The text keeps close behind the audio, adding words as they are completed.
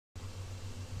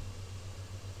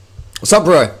What's up,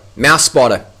 bro? Mouse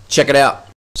spider. Check it out.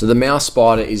 So the mouse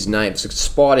spider is named, it's a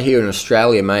spider here in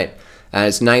Australia, mate, and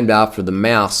it's named after the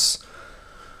mouse.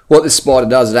 What this spider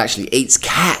does, it actually eats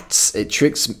cats. It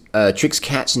tricks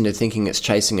cats into thinking it's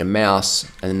chasing a mouse,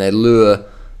 and then they lure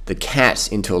the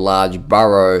cat into a large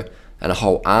burrow, and a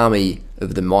whole army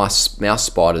of the mouse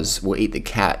spiders will eat the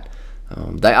cat.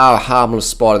 They are a harmless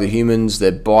spider to humans.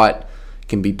 Their bite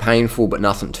can be painful, but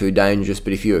nothing too dangerous.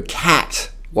 But if you're a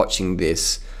cat watching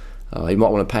this, you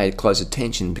might want to pay close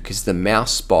attention, because the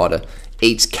mouse spider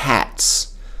eats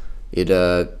cats.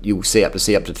 You'll see up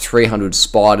to 300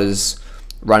 spiders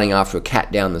running after a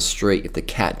cat down the street if the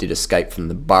cat did escape from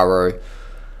the burrow.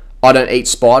 I don't eat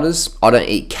spiders. I don't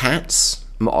eat cats.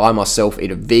 I myself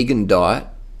eat a vegan diet,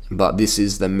 but this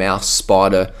is the mouse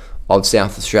spider of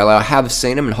South Australia. I have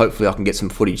seen them, and hopefully I can get some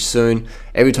footage soon.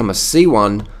 Every time I see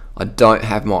one, I don't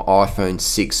have my iPhone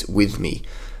 6 with me.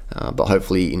 But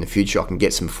hopefully in the future I can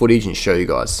get some footage and show you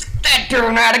guys. That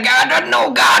turned out a guy doesn't know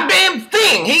a goddamn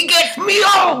thing. He